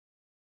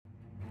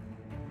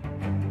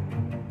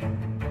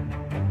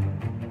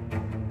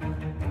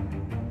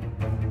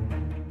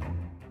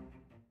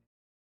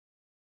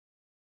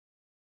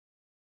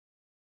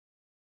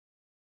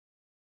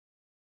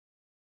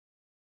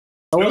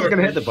I wasn't going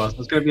to hit the boss.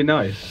 It's going to be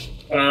nice.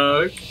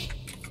 Oh,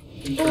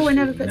 I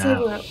never put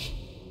table out.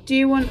 Do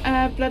you want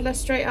Bloodlust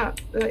straight up,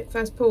 like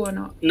first pull or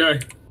not? No.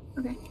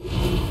 Okay.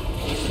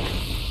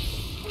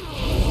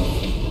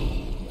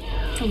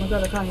 Oh my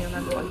god, I can't even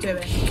remember what I'm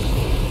doing.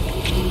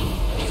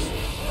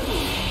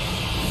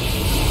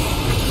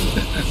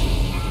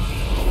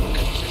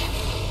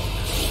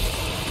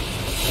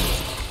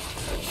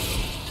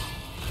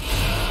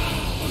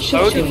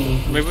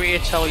 Remember I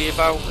tell you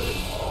about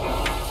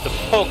the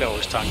pug I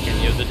was tanking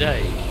the other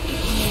day?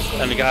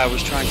 And the guy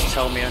was trying to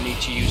tell me I need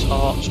to use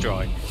Heart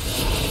Strike.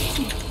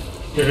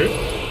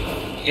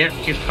 Yeah,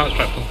 use Heart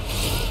Strike.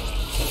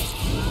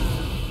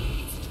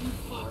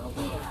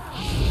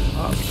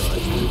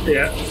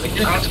 Yeah.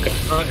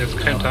 It's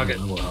kind of target.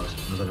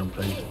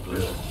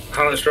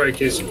 Heart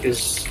Strike is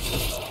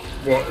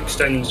what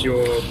extends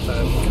your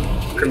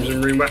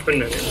Crimson Rune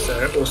weapon, and it's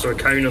also a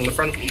cone on the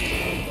front.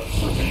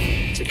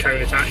 It's a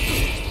cone attack.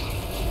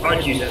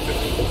 I'd use it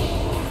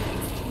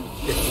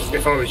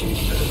if I was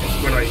using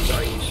it. When I use it,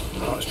 I use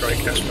Heart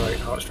Strike, Death Strike,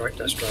 Heart Strike,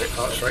 Death Strike,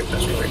 Heart Strike,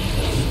 Death Strike.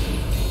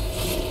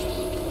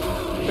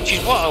 Which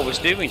is what I was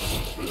doing.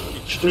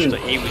 It's just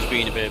that he was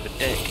being a bit of a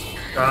dick.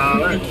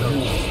 No.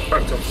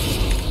 Backed off.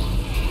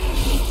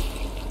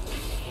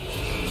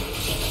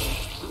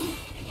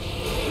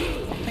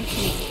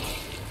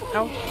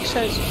 Now, he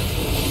says,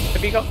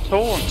 have you got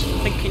taunt? I'm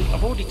thinking,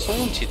 I've already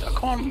taunted. I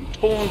can't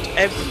taunt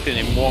everything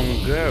in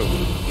one go.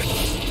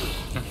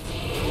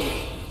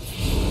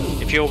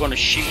 If you're going to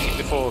shoot it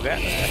before I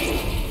get there.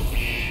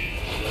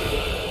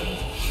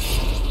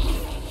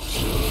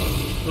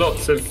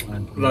 Lots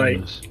of,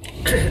 like,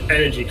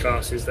 energy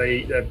classes,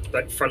 they're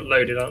like front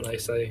loaded, aren't they?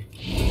 So they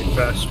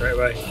burst straight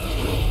away.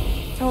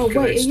 Oh,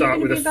 wait, they start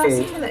with a full.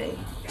 versatility?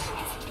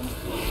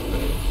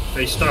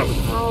 They start with.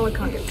 Oh, I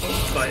can't get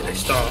full. Like, they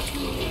start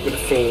with a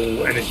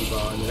full energy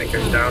bar and then it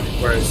goes down,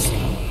 whereas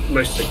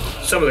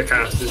some of the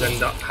casters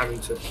end up having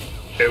to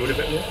build a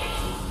bit more.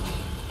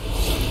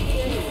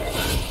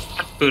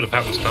 Build up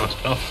haven't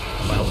started off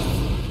well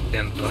at the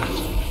end of that,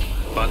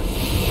 but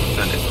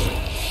that is.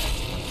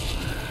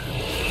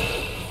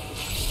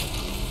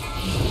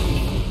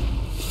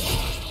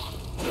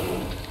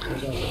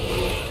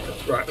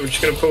 Right, I'm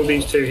just going to pull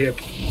these two here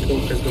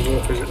because the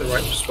walker's at the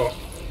right spot.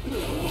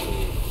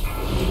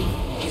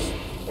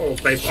 Or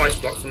they've ice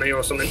blocked for me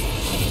or something.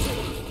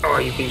 Oh,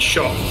 you've been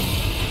shot.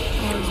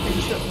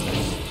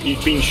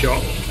 You've been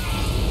shot.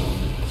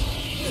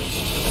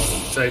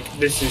 So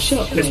this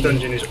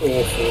dungeon is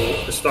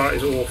awful. The start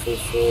is awful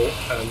for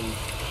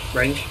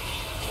range.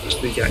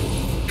 So you get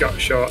gut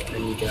shot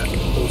and you get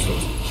all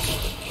sorts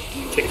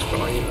of ticks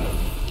behind you.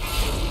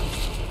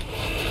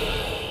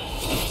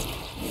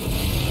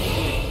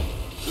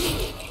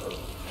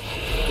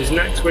 Is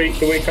next week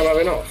the week I'm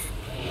having off?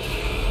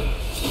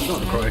 It's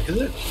not correct, is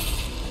it?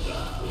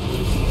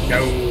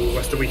 No,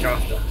 that's the week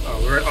after.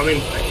 Oh, I'm in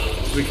next week.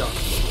 It's the week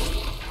after.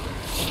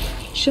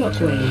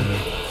 Shockwave.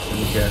 Let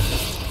me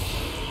guess.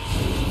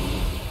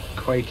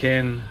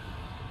 Quaking.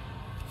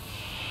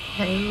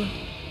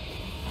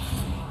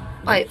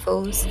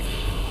 Spitefalls.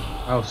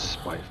 Oh,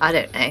 Spiteful. I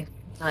don't know.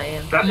 I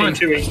am. That in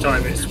 2 weeks'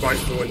 time, it's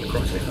Spiteful and the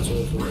Crossing. That's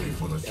awful.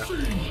 Yeah.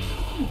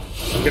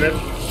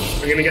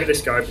 I'm gonna get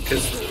this guy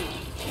because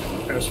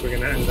else we're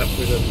gonna end up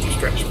with a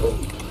stretch pull.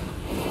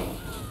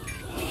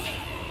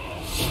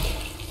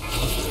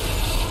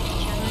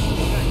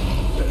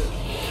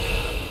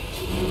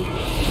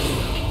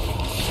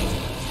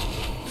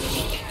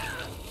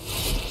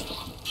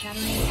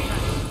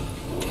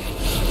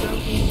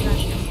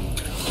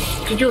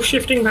 Did your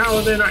shifting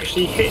power then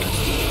actually hit?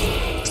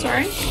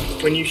 Sorry?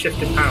 When you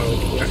shifted power,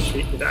 did it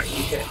actually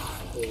hit?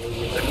 Or were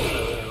you letting it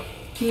out?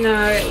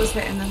 No, it was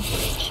hitting them.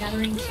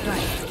 Shattering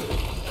Strike.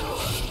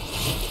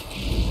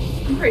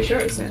 I'm pretty sure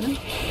it was hitting them.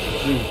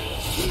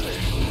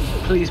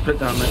 Please put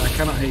down, mate. I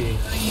cannot hear you.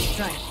 Shattering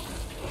Strike.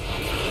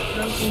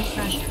 Broken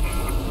Thrasher.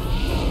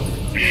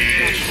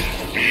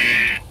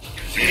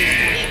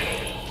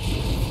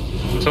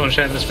 Someone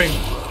sharing the screen.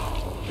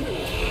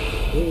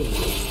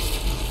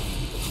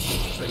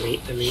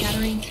 Let me.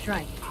 Shattering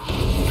Strike.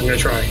 I'm gonna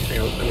try. Hang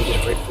on, let me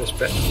just wait for this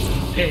bit.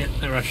 Yeah,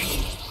 no rush.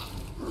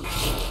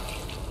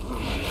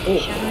 Oh.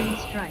 Shattering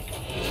Strike.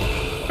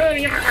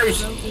 Burning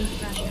arrows! Broken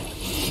Thrasher.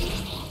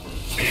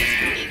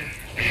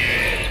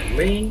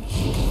 Me.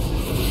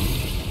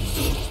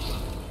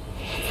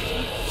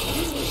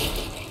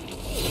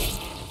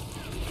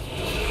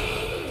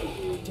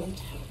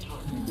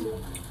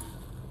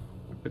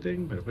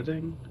 Ba-ding,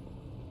 ba-ding.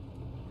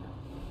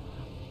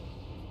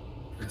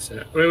 That's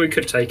it. I mean, we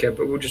could take it,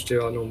 but we'll just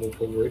do our normal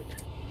pull route.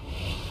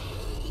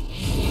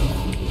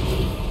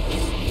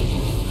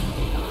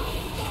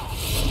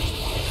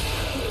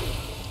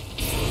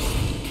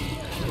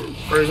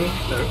 Frozen?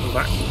 No, I'm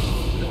back.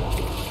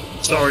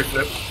 Sorry,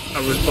 Flip. I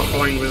was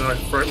behind when I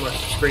broke my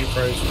screen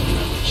froze.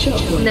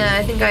 No,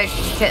 I think I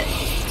hit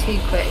too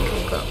quick.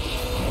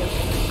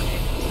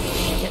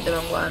 Hit the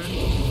wrong one.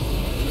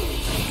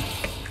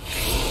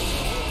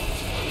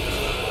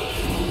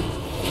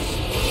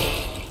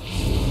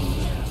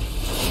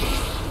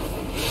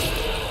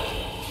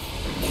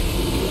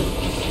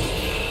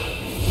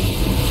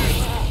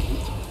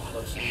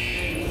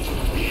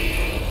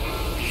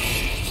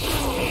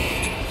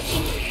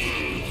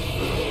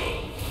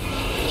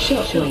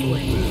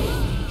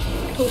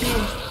 Shockwave. Pull me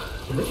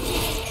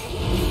in.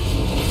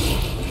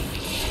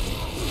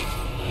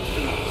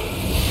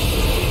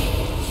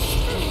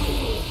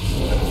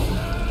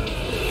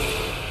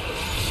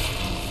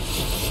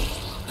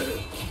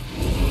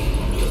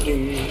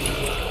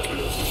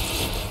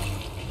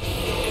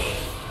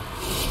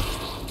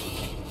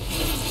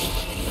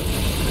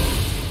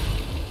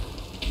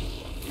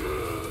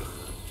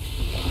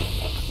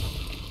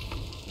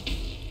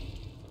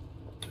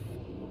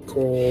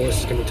 Cool, this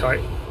is going to be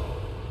tight.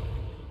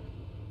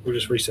 We'll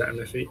just reset on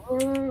their feet.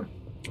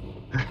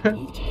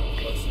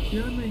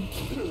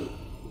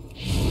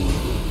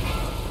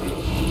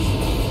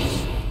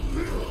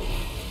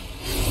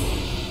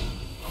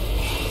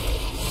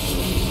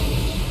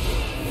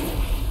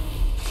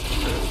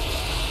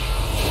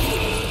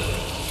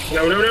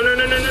 No, no, no, no,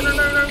 no, no, no, no,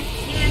 no, no.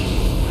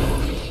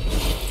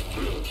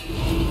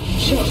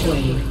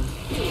 Shockwave.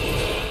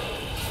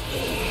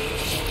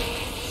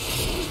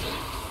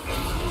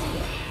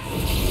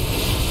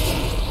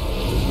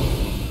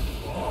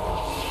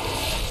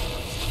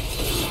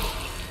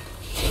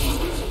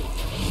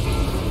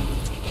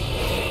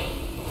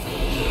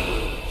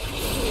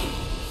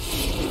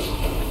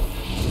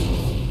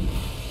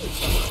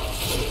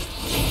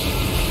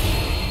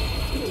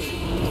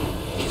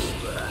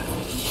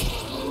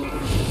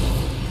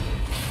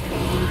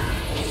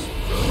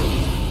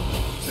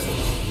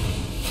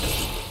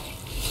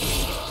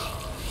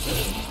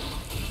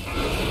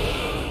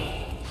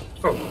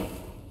 Oh,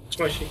 it's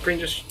my screen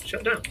just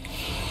shut down.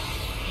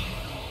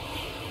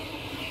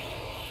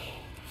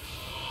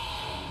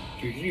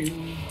 You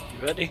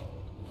ready?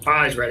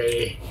 Eyes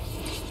ready.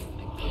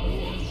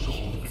 So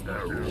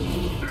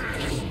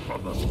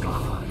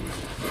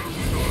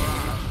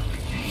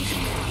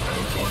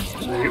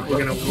we're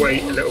going to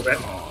wait a little bit.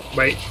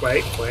 Wait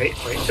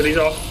till he's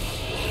off.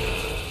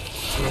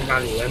 I'm going to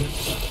value them.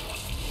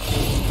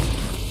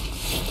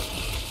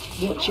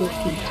 Watch your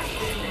feet.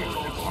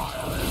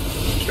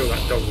 Kill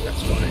that doggy,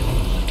 that's fine.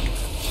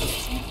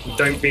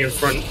 Don't be in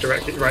front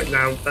directly right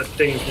now. That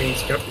ding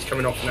means he's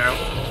coming off now.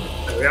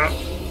 There we are.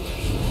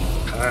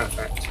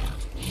 Perfect.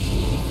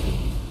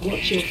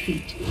 Watch your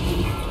feet.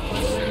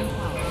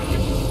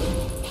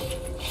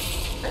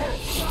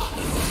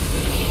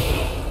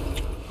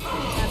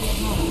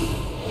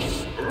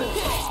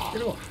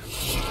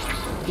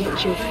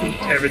 Watch your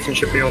feet. Everything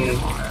should be on the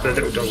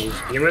little doggy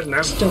to begin with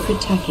now. Stop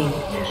attacking.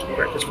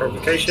 Reckless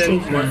provocation.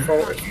 My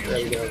fault.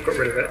 There we go. I've got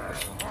rid of it.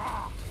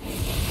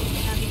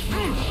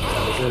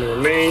 There's only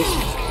on me.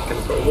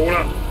 Gonna put a wall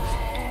up.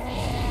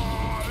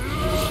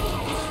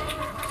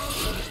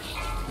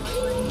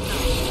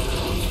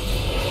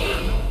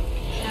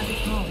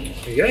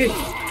 There you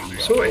go.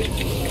 Sorted.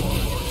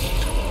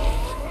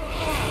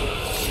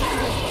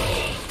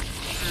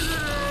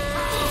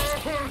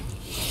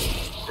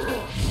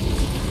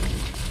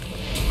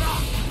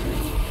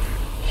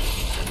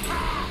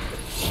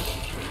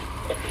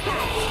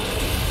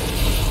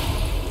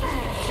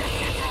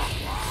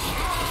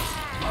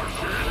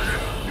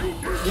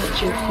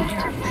 Watch your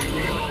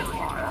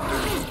feet.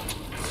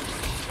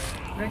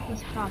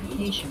 Reckless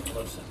provocation.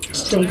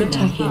 Stop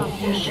attacking.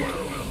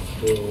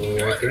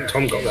 Oh, I think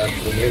Tom got that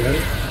for me then.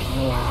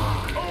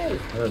 I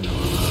don't know.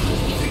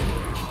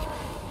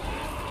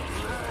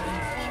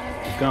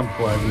 It's gone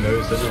before I even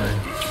noticed anyway.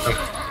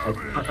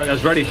 I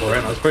was ready for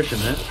it, I was pushing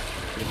it.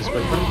 It just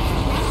went through.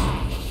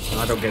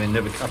 I don't get it,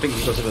 never. I think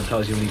because it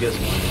tells you when he gets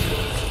it.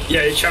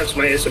 Yeah, it shouts,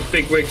 mate. It's a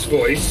big wig's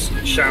voice.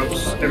 It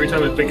shouts every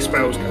time a big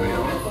spell's going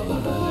out.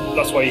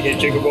 That's why you hear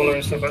Jiggle Waller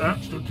and stuff like that.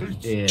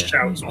 Yeah.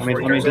 Shouts. I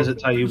mean, does it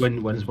tell you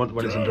when it's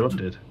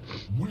interrupted?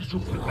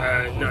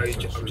 No,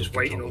 I'm just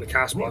waiting on the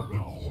cast bar.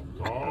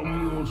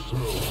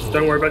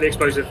 Don't worry about the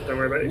explosive. Don't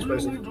worry about the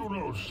explosive.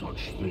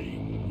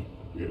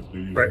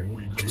 Right,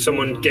 can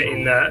someone get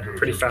in there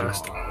pretty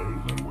fast?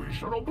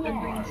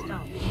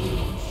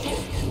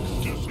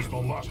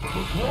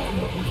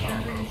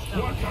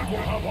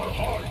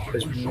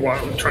 There's one,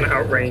 I'm trying to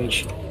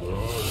outrange.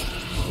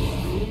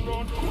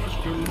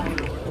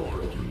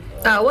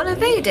 Oh, one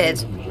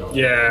evaded.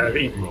 Yeah,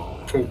 he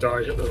full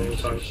died at the wrong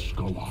time.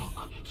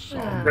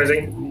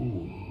 Resi?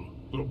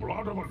 The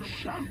blood of a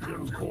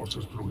champion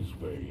courses through his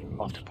veins.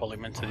 I'll have to pull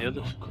him into the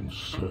others.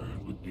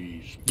 Concerned with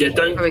these. Yeah,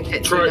 Probably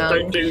get too young.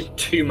 don't do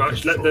too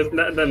much. Let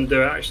them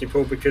do it actually,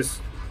 Paul,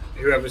 because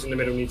whoever's in the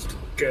middle needs to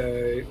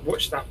go.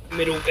 Watch that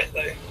middle bit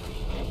though.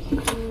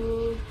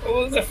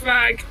 Oh, there's a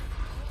flag.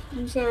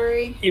 I'm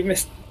sorry. You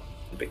missed.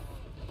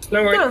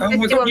 No worries. No, Oh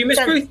my god, you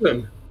missed 51%. both of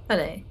them. I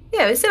know.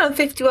 Yeah, we're still on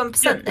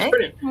 51%, Yeah, though. that's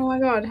brilliant. Oh my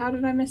god, how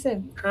did I miss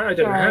him? I don't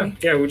know Sorry. how.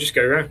 Yeah, we'll just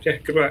go around. Yeah,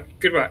 good work.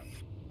 Good work.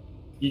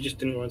 You just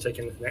didn't want to take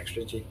anything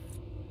extra, did you?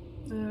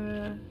 I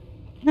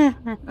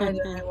don't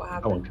know what I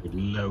happened. wanted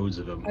loads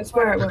of them. I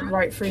swear it went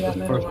right through that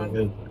middle First one.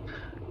 did.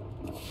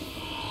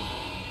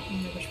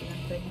 I'm rubbish with them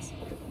things.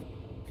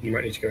 You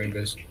might need to go in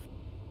this.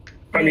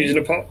 I'm using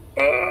a pot.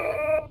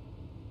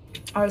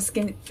 I was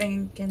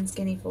thinking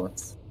skinny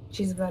thoughts.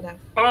 She's a blood elf.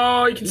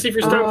 Oh, you can see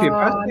through stuff. Oh,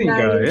 past me, no,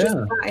 go, you're just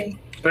yeah. batty.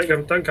 Don't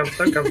come, don't come,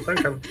 don't come, don't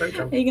come, don't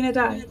come. Are you gonna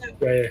die?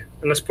 Yeah.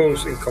 Unless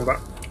Paul's in combat.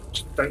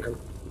 Just don't come.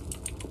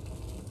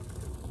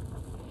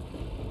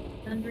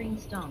 Thundering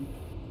Stomp.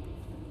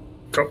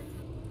 Come.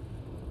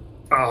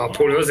 Ah,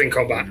 Paul was in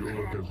combat. You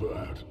look at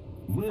that.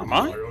 Maybe Am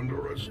I?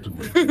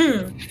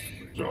 underestimated.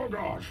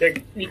 Zogosh,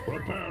 Yeah,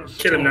 prepare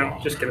kill him now.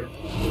 Star. Just kill him.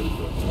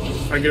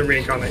 I'm gonna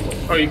reincarnate.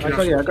 Oh, you I can.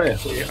 got you, I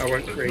got you. Yeah, I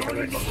won't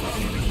reincarnate.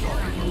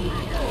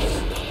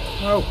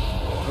 Oh,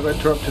 I got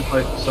interrupted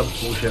by some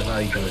bullshit.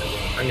 There you go.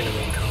 I'm gonna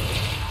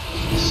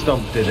reincarnate.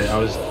 Stomp did it. I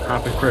was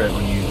half a crit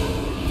when you.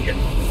 Yeah.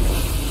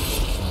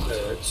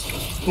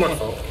 It's my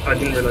fault. I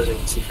didn't realise I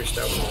could see through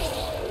stealth.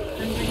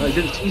 I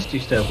didn't see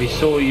you stealth. He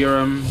saw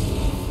your You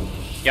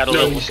had a No,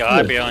 little he's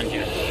guy good. behind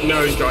you.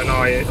 No, he's got an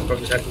eye above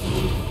his head.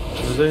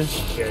 Was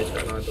he? Yeah, he's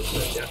got an eye above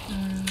his head, yeah.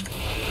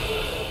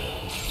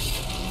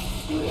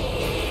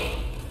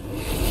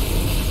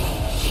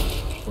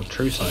 Well,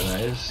 true sight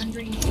that is.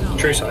 Thundering Stomp.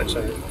 True sight,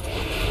 so.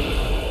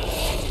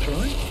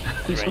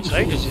 Great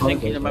save. Does he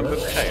think he's a member of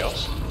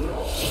Chaos?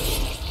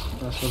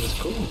 That's what it's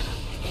called.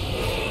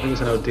 I think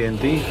it's an old D&D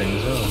thing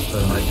as well. So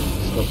like,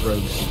 stop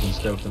rogues, you can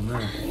stealth them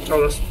now.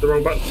 Oh, that's the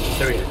wrong button.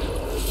 There we go.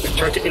 I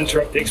tried to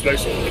interrupt the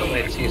explosive.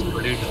 It's used for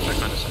illusions, that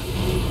kind of stuff.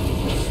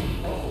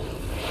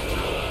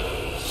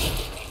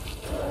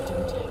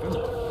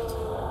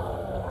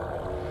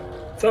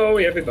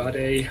 Sorry,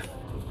 everybody.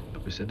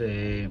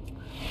 Obviously.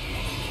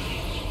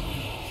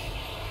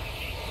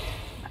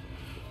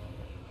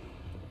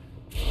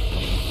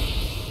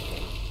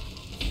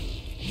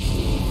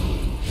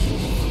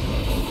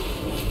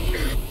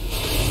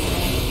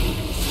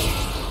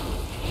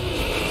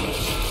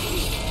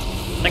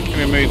 Thinking of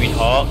removing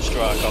Heart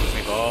Strike off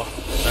my bar.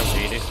 Don't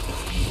need it.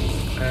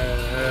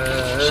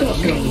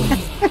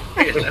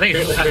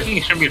 I think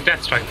it should be a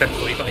Death Strike, that's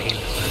what you got here. So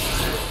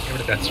give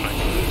it a Death Strike.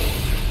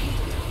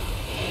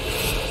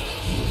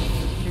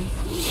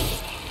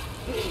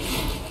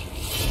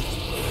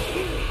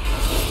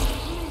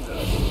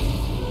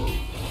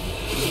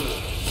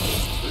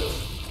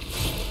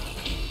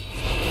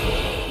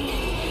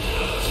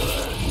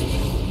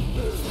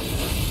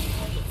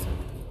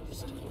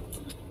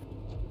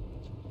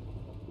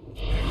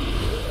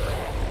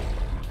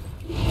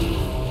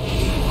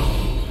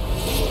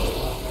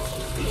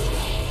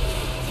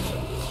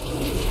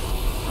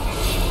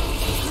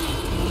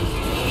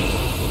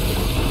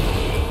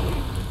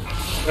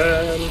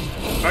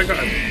 I got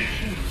a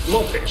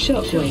Morphin.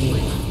 Shockwave.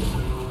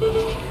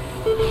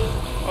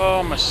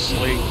 Oh, I'm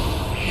asleep.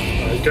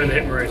 He's going to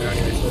hit Marina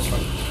anyway, so that's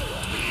fine.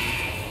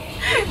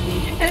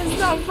 It's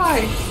not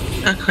fine.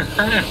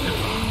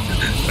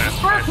 That's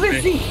How right.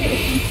 was he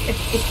hitting me?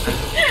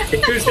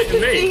 Who's hitting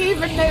Is me? he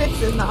even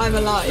noticing that I'm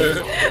alive?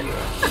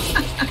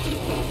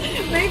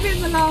 Maybe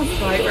in the last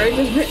fight where I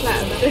was a bit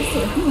better, but this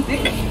one,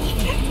 like,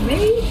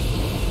 me?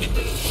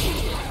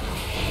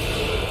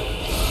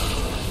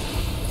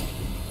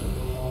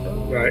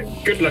 Right,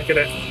 good luck at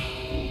it.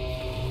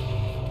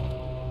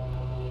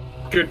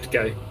 Good to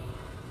go.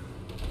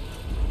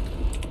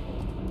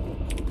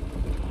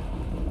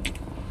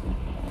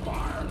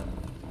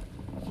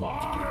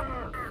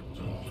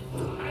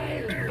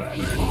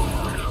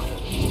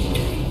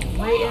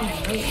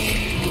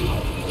 Waiting.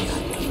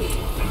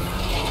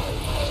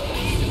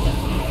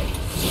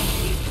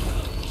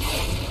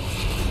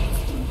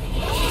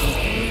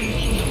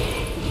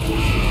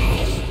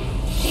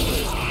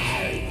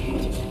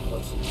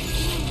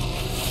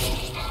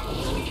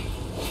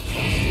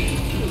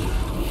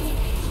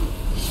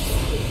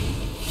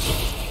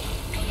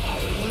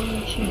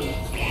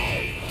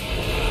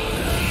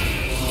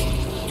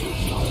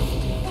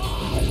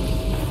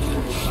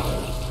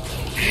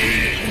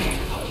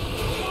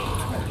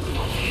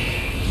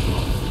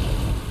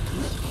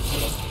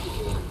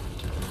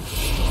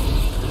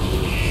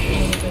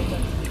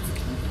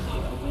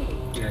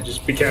 Yeah,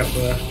 just be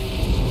careful there.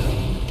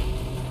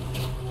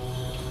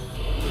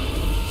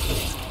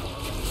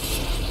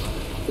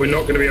 We're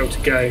not going to be able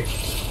to go.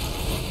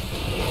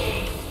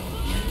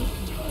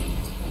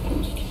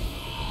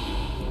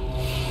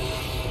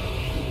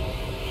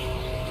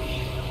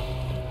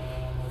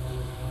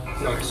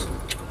 Nice. I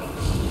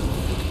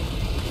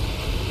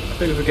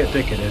think if we get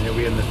Dick in, he'll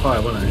be in the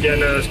fire, won't he? Yeah,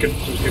 no, that's good.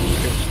 That's good.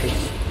 That's good. That's good.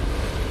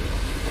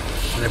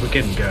 And if we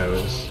didn't go,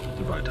 it's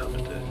the right time to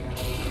do it.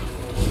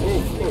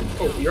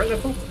 Oh, you're right there,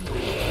 Paul?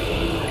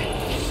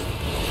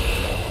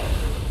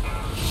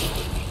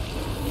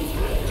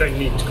 Don't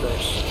need to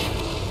cross.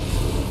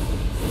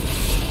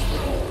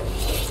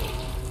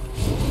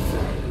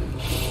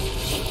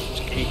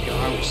 Just keep your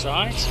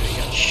outside so you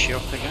get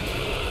shot again.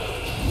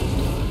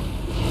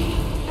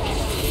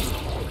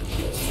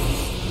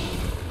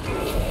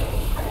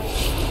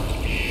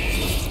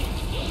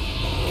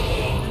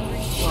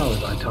 Why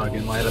was I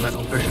targeting my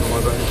elemental pushing on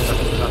my bones and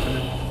nothing was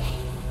happening?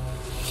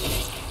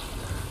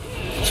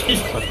 I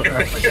put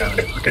that back down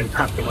and fucking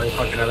tapped my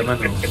fucking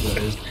elemental with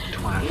his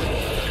twat.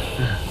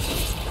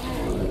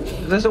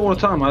 That's all the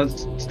time. I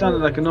was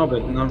standing like a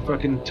nobbit and I'm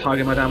fucking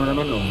targeting my damn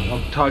elemental.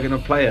 I'm targeting a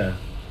player.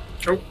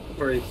 Oh,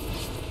 where are you?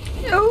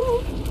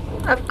 Oh,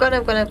 I've gone.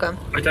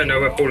 I don't know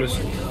where Paul is.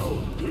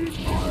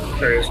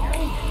 There he is.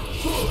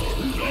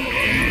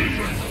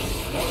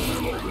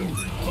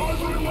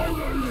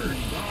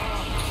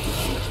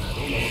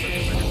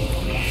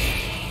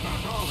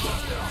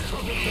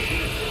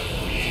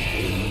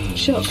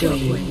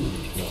 Shockwave.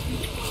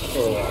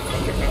 Oh, I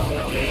can't get that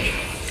damage.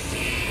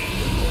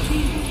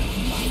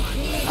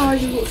 Oh,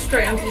 you walked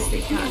straight onto the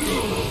sleep pad.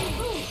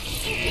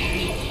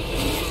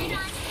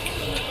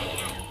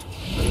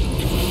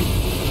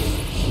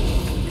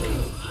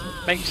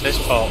 Makes this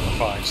part of the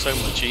fight so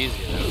much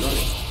easier, though,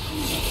 doesn't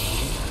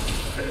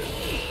it?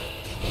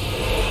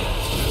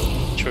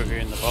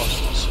 Triggering the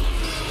bosses.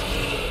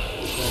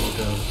 There it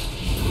goes.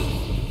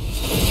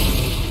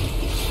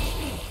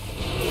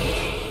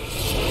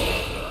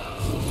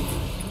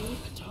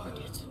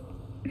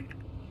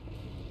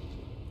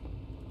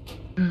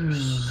 Oh,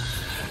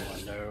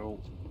 no.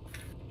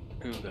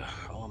 Who the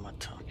hell am I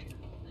talking?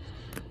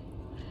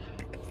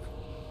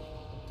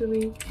 Do we?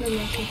 No,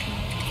 no, okay.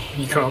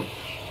 You can't.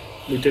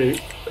 We do,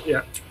 but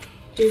yeah.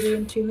 Do we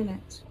in 2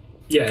 minutes?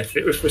 Yeah, if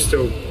we're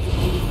still...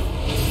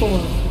 4.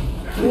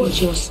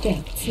 Watch your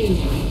step. 2.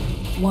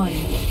 1.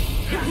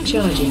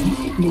 Charging.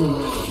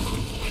 Move.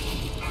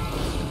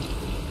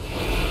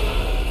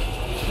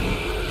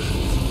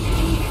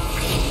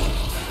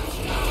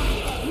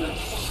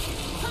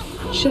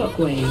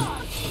 Shockwave.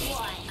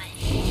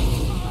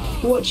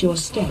 Watch your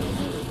step.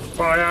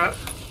 Fire!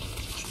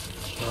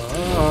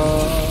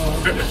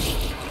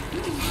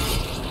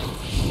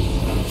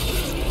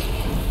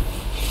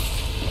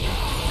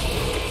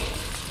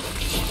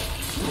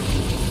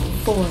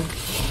 Four,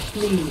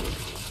 3,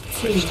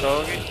 2,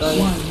 Target.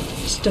 1.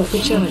 Stop the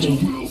charging.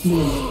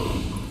 Move.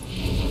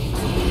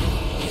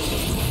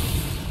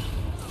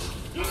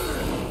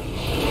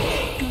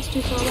 That's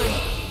too far away.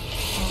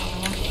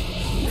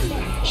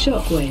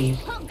 Shockwave.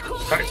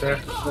 Back there.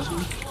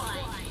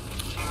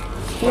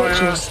 Watch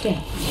Fire. your step.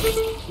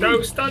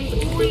 No, stand!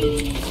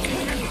 Whee!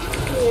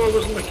 Oh, I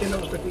wasn't looking, I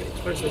was looking at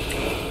explosive.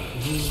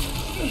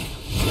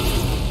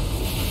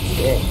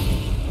 Oh,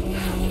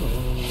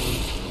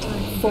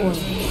 4,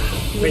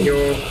 when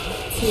you're... 2.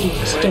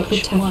 Stop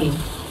attacking.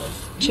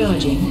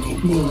 Charging.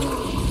 Move.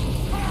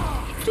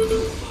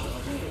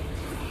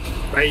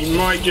 Mate, you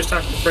might just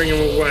have to bring them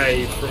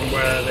away from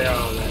where they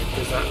are there,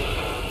 because that...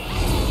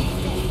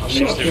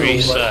 Needs to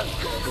reset.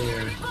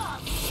 Yeah.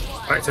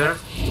 Back to her.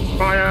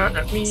 Fire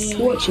at me!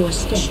 Watch your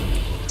step.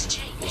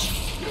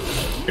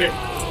 Yes.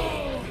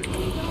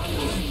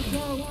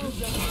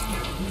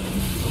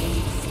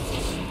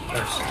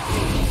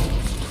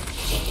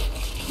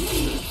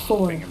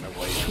 4,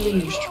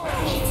 3, 2,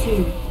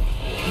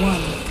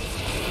 1.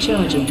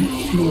 Charging.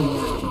 Move.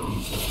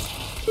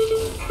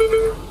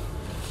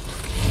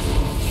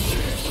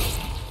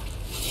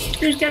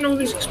 Who's getting all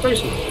this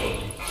explosive?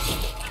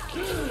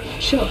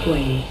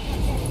 Shockwave.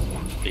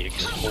 The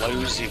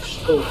explosive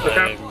look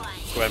out.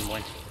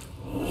 gremlin.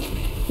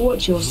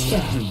 Watch your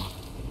step.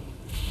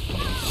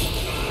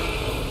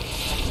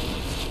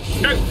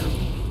 No!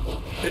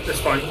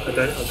 That's fine. I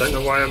don't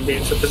know why I'm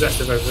being so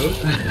possessive over them.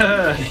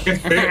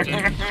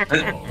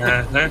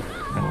 No.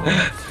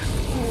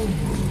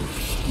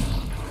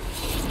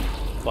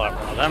 Like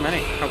one of them,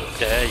 innit? How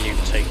dare you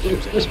take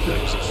those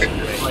explosives from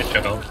me? I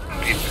don't know.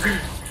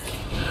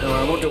 No, I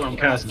won't do what I'm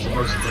casting, so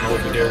most of them will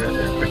be doing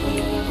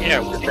it.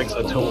 Yeah, It takes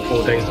a total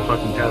 4 days to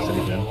fucking cast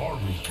anything.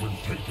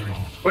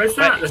 Where's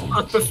that? That's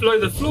up below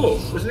the floor.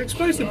 There's an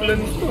explosive below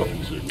the floor.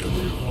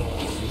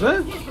 Is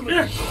that?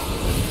 Yeah.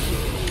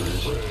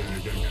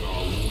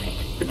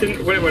 It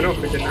didn't. When it went off,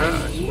 it didn't hurt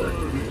us.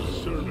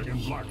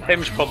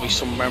 him's probably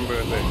some member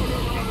of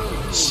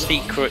a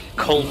secret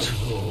cult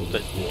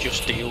that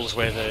just deals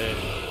with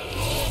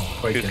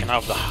who can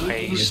have the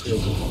highest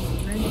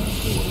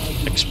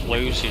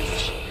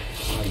explosives.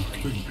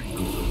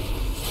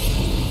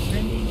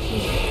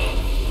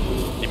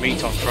 They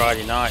meet on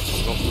Friday night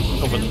and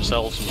cover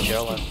themselves in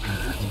jello.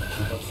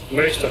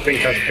 Most I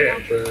think I've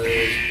hit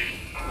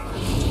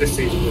this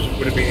season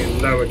would have been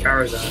in Lower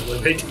Karazhan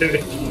when they did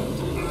it.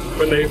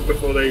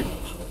 Before they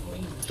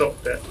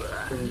stopped it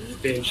from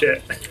being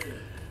shit.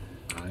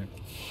 Right.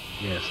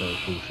 Yeah, so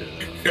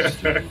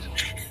bullshit.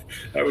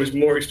 That was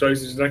more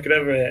explosives than I could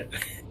ever hit.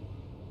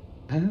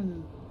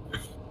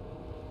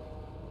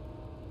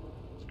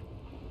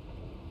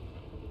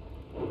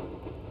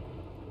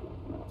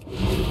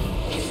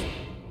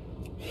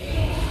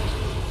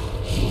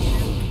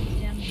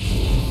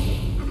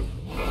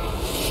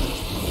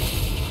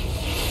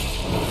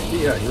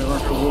 Yeah, you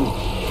went for a wall.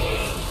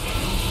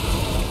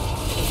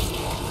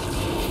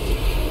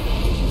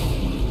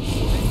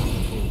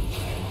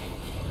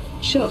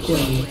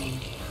 Shockwave.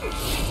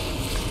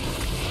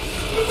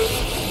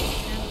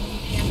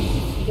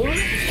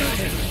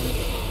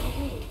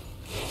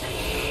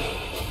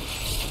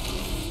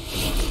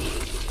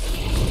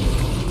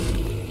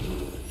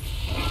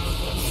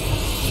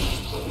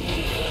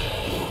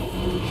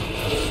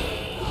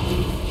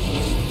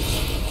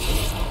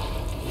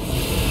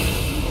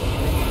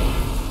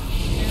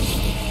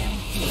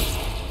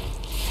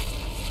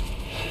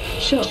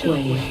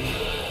 Shockwave.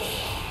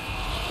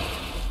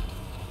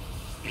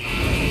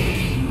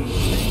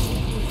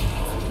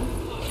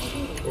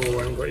 Oh,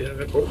 I haven't got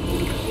yet. Oh,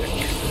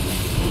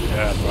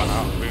 Yeah, I've run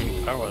out of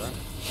rune power then.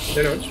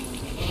 yeah, no,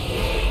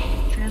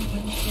 it's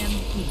Trampling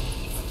stampede.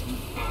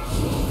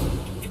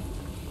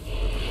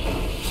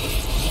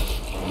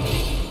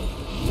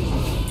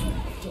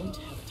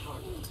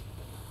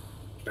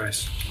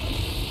 nice.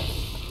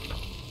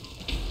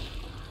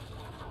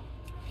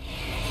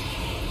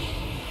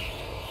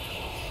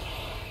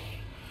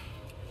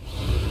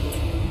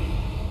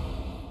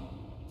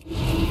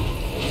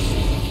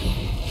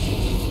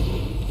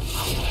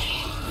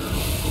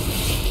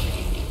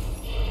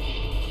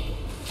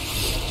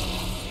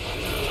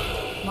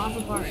 Lava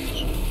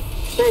barrage.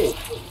 Oh,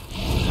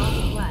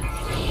 Lava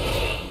blast.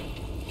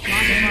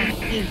 Lava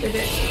barrage. Did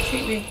it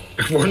shoot me?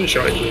 one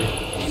shot you.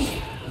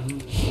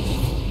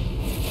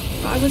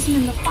 But I wasn't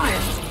in the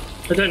fire.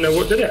 I don't know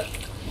what did it.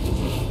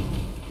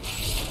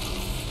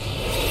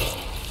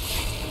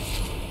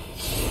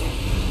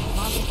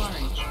 Lava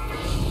barrage.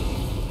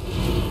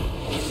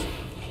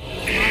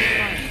 Lava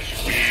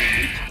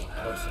barrage.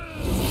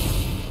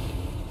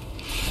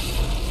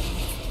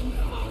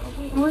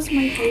 I was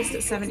my haste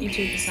at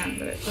 72%,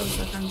 but it feels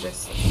like I'm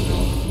just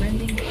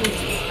Rending past cleave.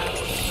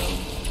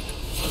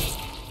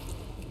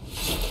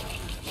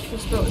 the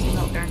This boat is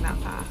not going that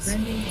fast.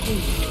 Rending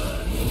cleave.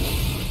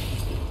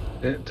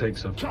 It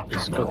takes off.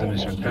 It's got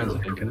diminishing returns, I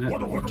think, isn't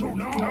What it? do I do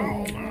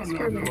now? It's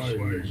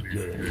garbage.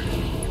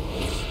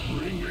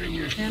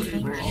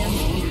 Trampling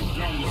stampede.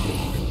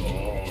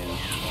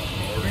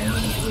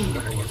 Rending cleave.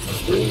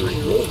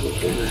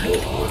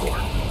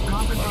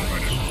 Lava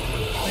barrage.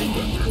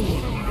 Rending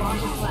cleave.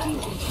 Lava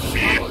blast.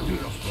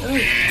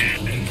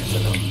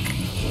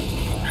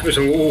 It was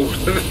all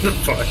the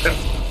fire.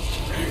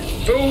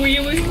 Oh,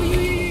 you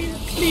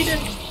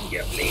bleeding.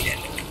 Yeah, bleeding.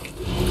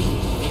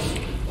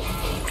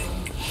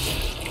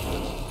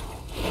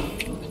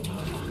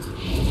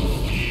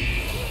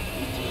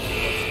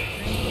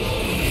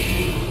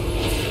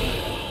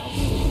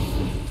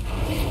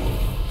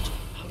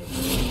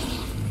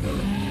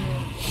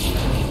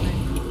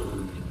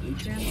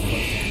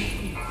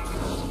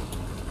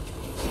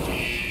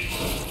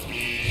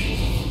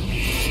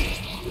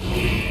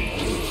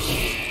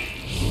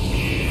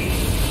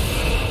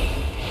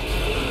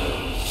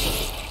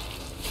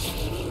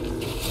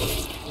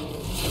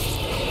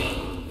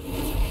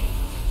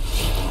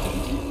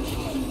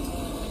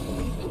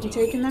 You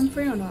taking them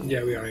free or not?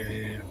 Yeah, we are.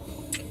 Yeah.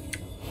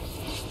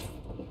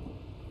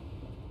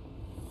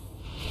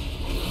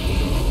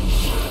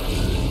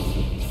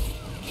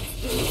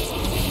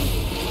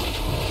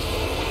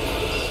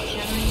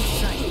 Shattering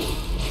strike.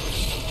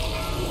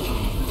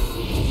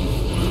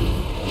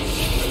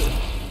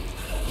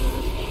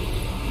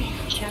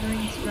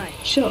 Shattering strike.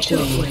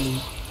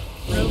 Shockwave.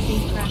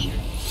 Blazing pressure.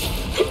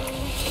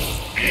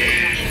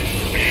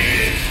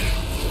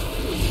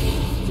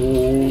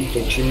 Oh,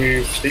 don't you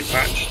move, sleep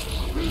patch.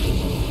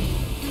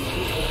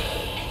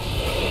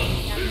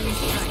 Shattering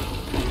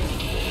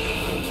strike.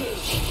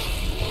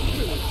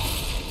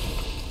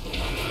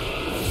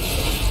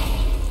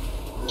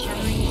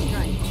 Shattering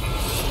strike.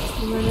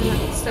 I'm running up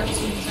the steps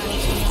on the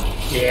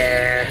side.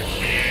 Yeah.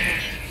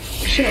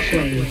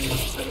 Shockwave.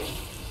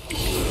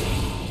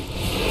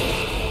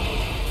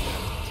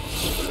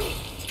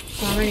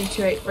 So I'm only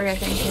 283, I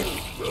think it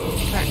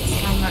affects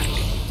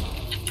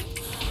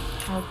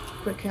how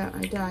quicker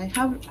I die.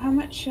 How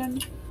much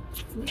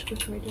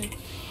quicker I die?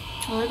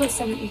 Oh, I got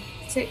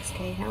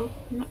 76k health.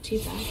 Not too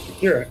bad.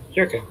 You're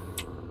okay.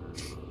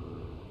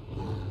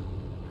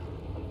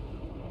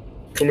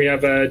 Can we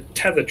have a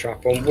tether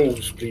trap on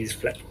wolves, please,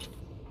 Flip?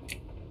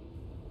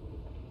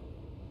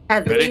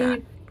 Ready? Do you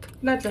need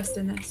bloodlust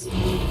in this?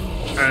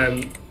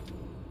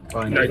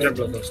 Fine. No, don't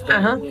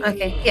bloodlust.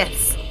 Okay,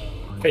 yes.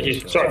 Thank you.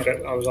 Sorry,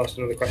 Flip. I was asked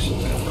another question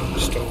there. I'm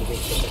just trying to think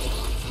for a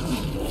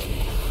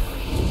second.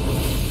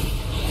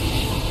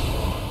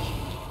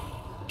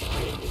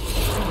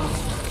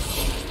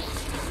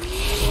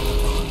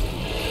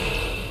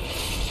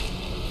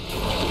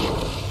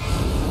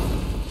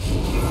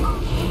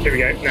 Here we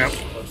go, now.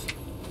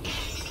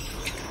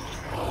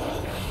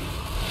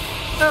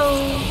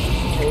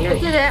 Oh, Oh I no.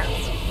 did it.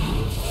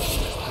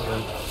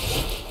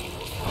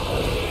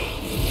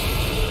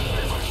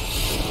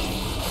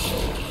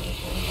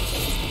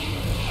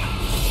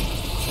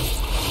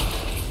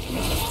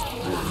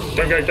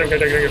 Don't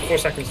go. 4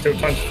 seconds till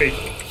time to feed.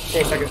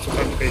 4 seconds till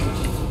time to feed.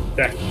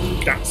 There.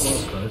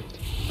 That's.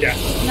 Yeah.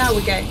 Now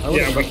we go.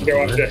 Yeah, we can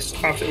go after this.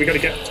 After we gotta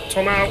get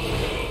Tom out.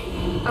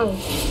 Oh,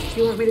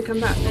 do you want me to come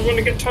back? I want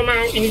to get Tom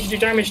out. You need to do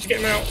damage to get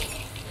him out.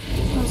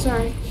 Oh,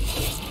 sorry.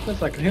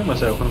 That's like I can heal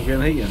myself when I'm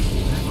getting eaten.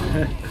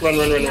 Run.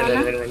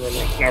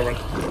 Now run.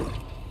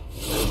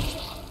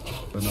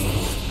 But no.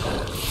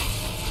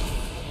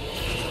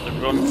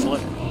 Run,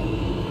 Flip.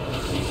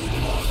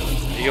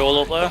 Are you all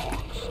up there?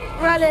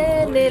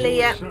 Running, nearly,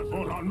 yeah.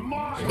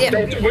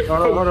 Yep. Wait,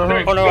 Hold on.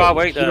 Oh no, I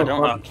wait there,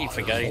 don't I? I keep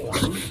forgetting.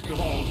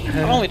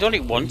 I've only done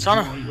it once,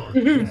 haven't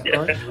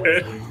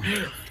I?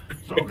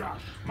 Sogas,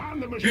 man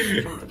the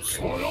machine turrets.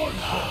 Oi, oi.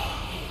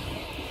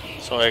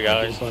 Sorry,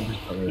 guys. No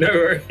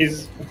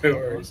worries. No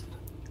worries.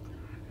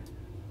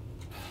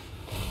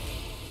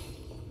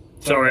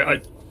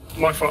 Sorry,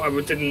 my fault. I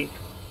didn't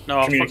No,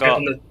 I communicate forgot.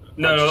 on the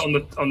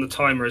on the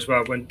timer as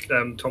well when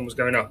Tom was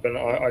going up, and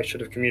I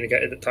should have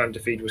communicated that time to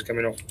feed was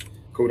coming off.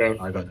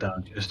 Cooldown. I got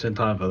down just in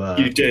time for that.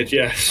 You did,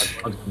 yes.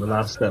 I got the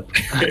last step.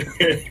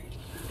 Say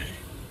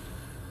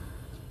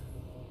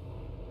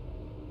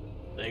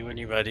when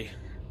you're ready.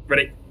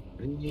 Ready?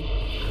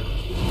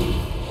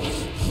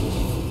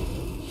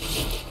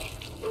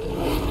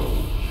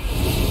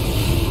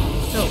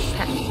 Oh,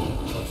 pet.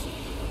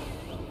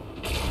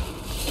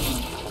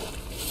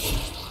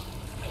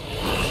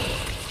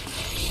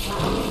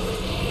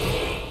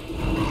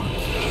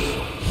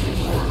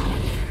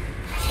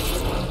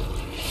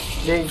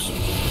 Wolves.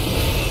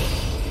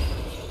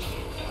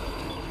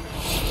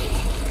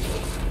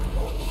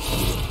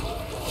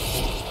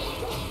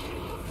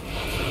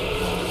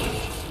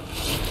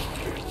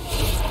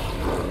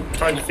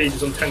 Time to feed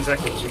is on 10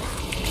 seconds.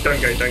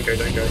 Don't go, don't go,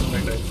 don't go,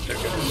 don't go,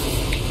 don't go.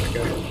 Don't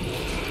go.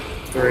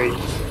 3,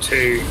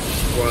 2,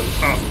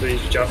 1, up,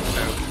 please jump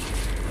now.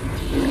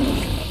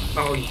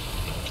 Oh,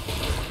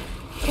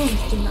 Oh,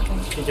 he's doing that then.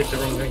 you did the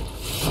wrong thing.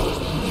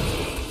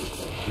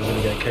 You're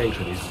going to get cage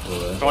release before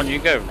that. Go on, you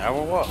go now,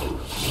 or what?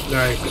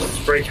 No, because it's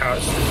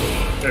breakouts.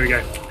 There we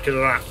go, because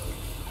of that.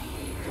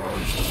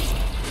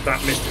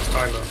 That missed its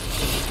timer.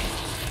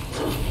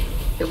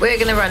 So we're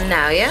gonna run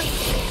now, yeah?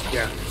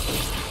 Yeah.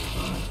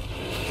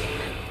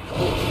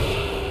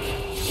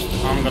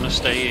 I'm gonna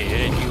stay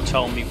here, and you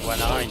tell me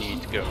when I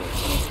need to go.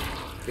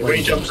 When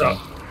he jumps up.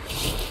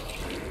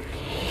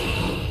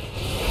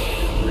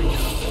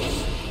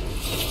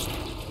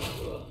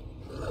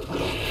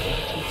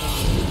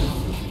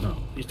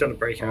 He's done a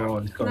breakout. Oh,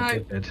 it's got No. a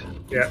good.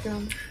 Yeah.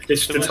 Gone.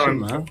 It's the time.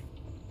 Now.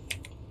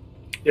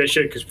 Yeah, it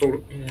should, because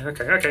Paul. Yeah,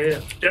 okay,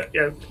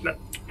 yeah. No,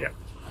 yeah.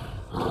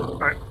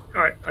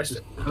 Alright, I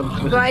said.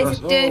 Do I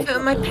do anything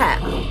with my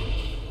pet?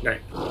 No.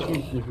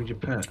 With your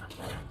pet.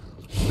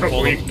 Oh,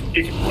 well, you can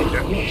do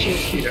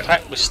it. You do it.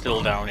 Pack was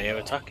still down here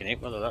attacking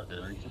it, whether that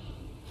did anything.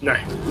 No.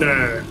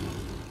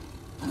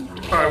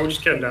 Alright, we'll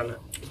just get him down there.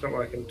 It's not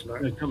working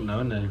tonight. They come now,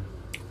 isn't they?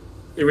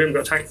 Yeah, we haven't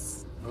got a tank.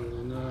 Oh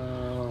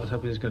no, I was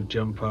hoping he's going to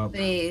jump up.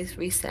 Please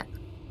reset.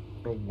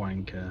 What a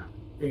wanker.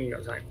 We ain't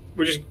got a tank.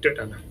 We'll just do it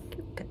down there.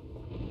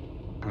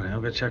 Alright,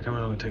 I'm going to check how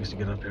long it takes to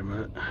get up here,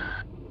 mate.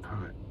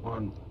 Alright,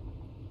 1,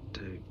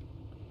 2,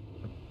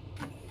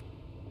 5,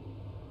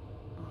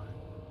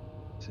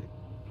 6,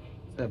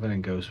 7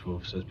 in Ghost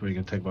Wolf, so it's probably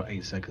going to take about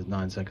 8 seconds,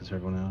 9 seconds for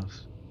everyone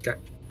else. Okay,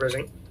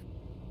 resing.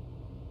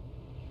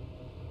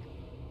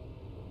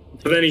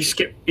 But then he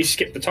skipped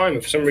the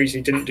timer. For some reason,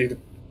 he didn't do the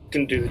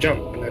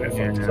jump, and then it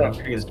fucked I up.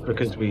 think it's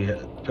because we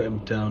put him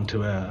down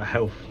to a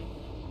health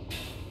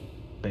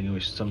thing,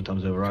 which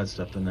sometimes overrides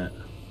stuff, doesn't it?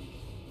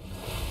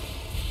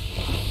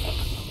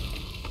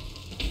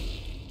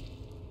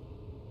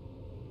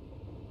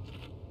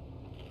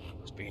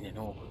 It's been in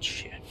awkward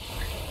shit.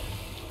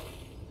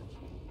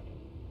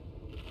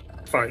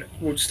 Fine,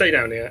 we'll stay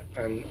down here,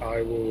 and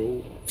I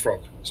will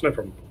frog. It's no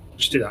problem.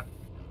 Just do that.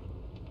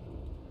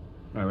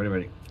 Alright,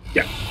 ready?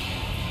 Yeah.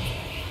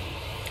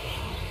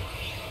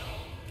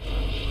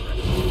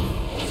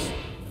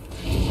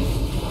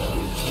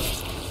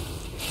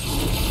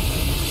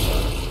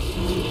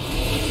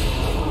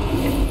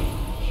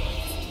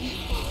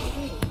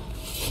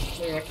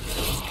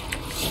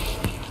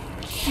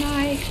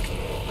 Night.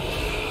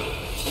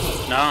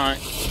 Night.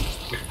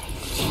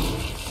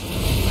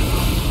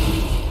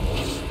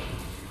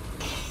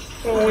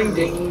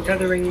 Winding,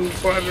 tethering,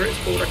 whatever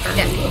it's called, I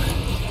can't remember.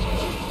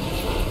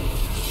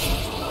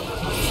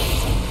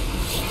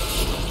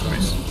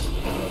 Nice.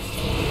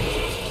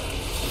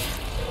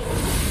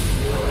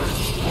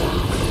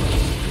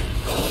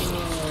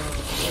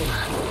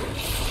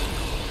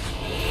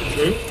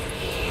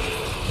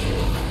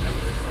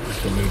 I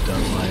can move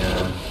down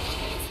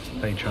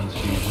my pay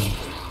transfusion.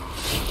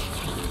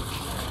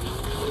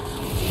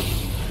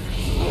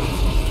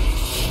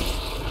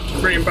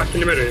 Bring him back in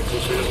the middle, so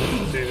he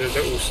doesn't do the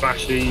little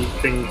slashy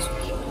things.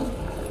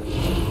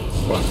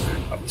 What?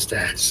 Up the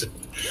stairs.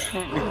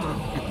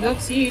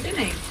 Loves you, didn't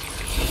he?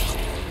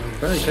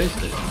 Very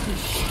tasty.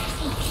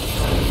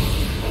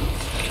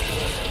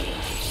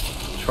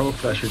 Troll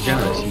flesh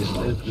regenerates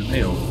into the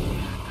meal.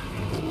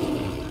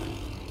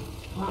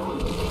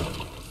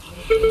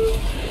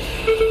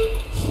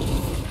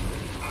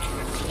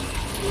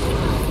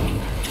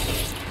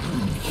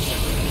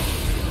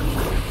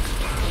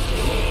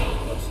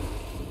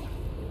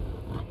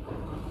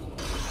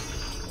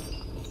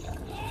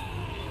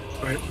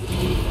 Right.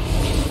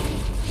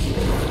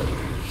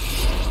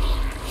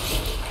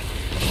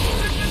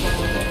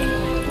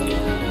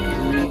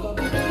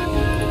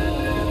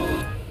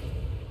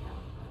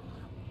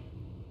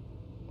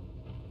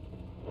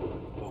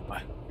 Oh,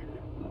 bye.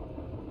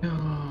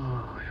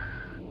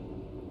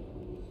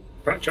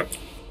 Patch up.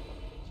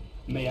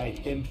 May I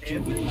tempt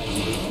you with my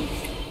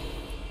presence?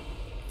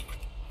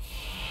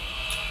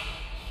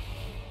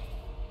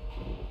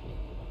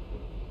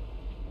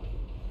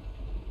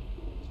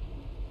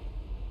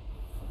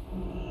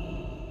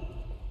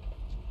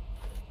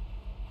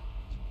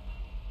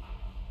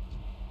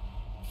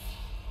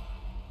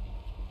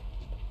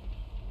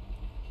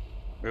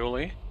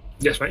 Really?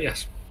 Yes, mate.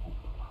 Yes.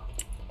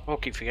 I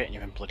keep forgetting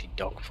you're in bloody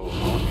dog form.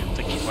 I'm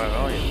thinking, where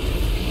are you?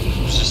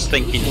 I was just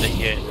thinking that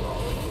you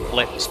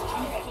left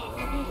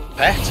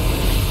pet.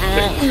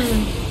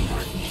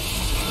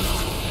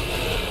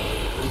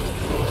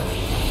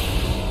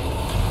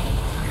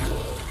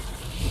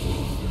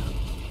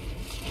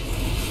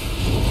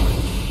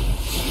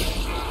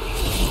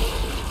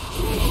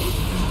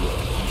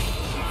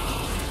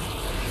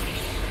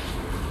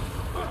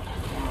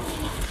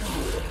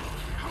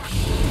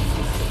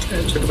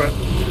 It took about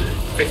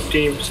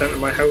 15% of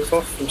my health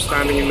off from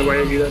standing in the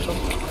way of you there, Tom.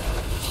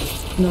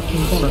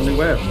 Knocking Standing back.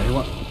 where of me?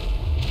 What?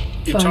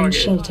 Find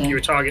shelter. You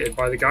were targeted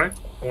by the guy.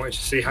 I wanted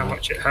to see how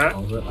much it hurt.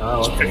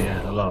 Oh, okay,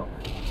 yeah, a lot.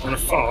 On a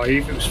 5,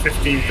 it was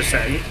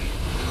 15%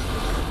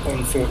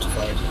 on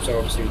fortified. So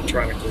obviously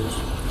tyrannicals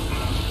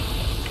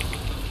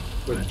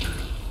would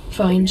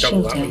Find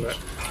double that, shelter. wouldn't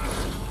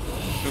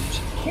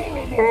it?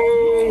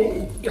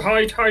 Oh!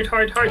 Hide, hide,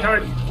 hide, hide,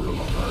 hide!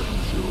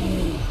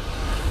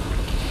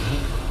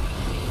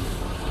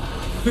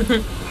 Go,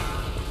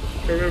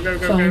 go, go,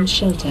 go, Find go.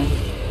 shelter.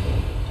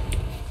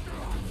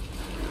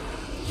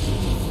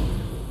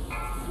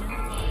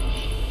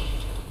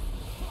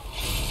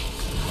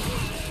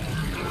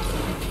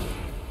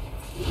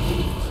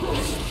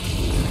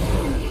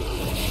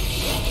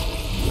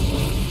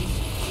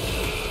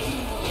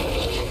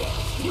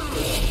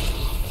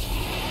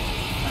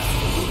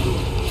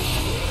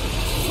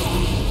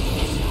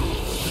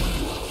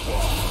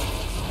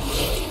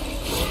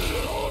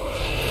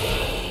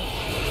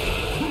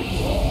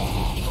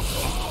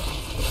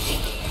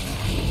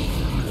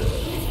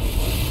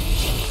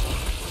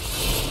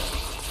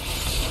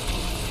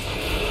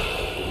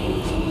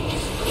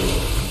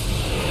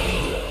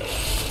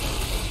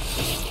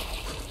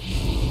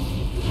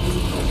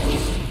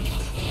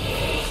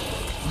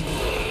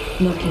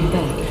 Knocking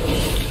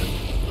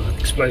back.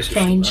 Explosive.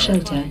 Find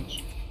shelter.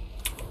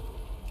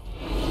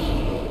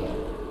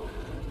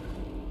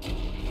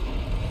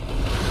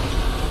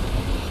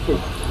 Ooh,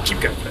 keep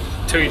going for it.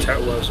 Till your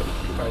total wears off.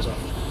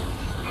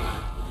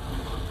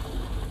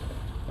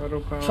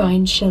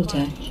 Find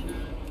shelter.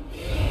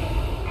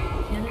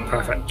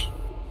 Perfect.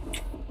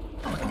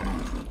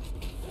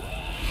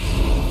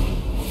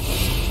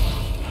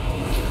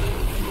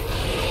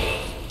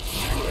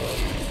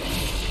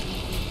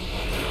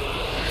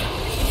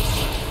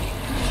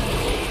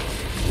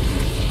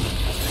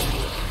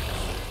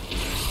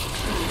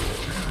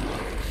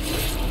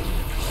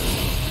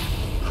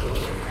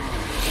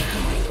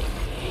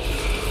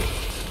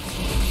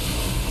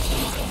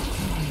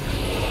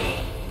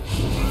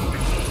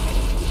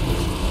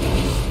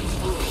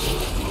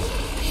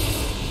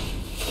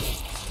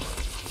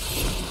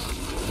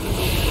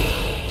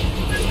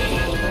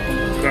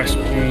 Nice.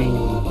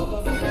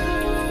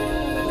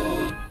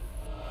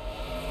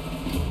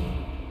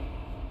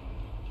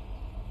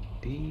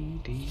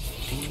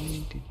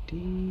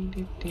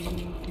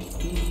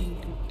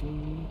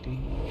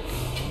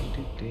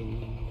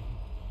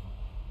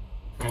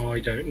 Oh, I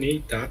don't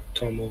need that,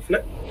 Tom or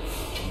Flip.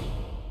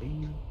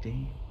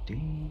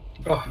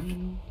 Oh,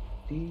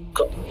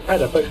 got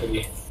better, both of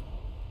you.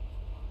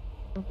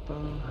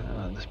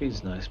 The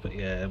speed's nice, but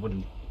yeah, it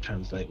wouldn't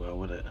translate well,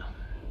 would it?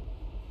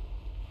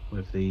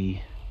 With the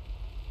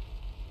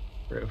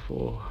 3 or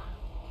 4.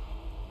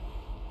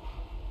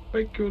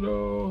 Thank you,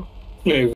 though. No.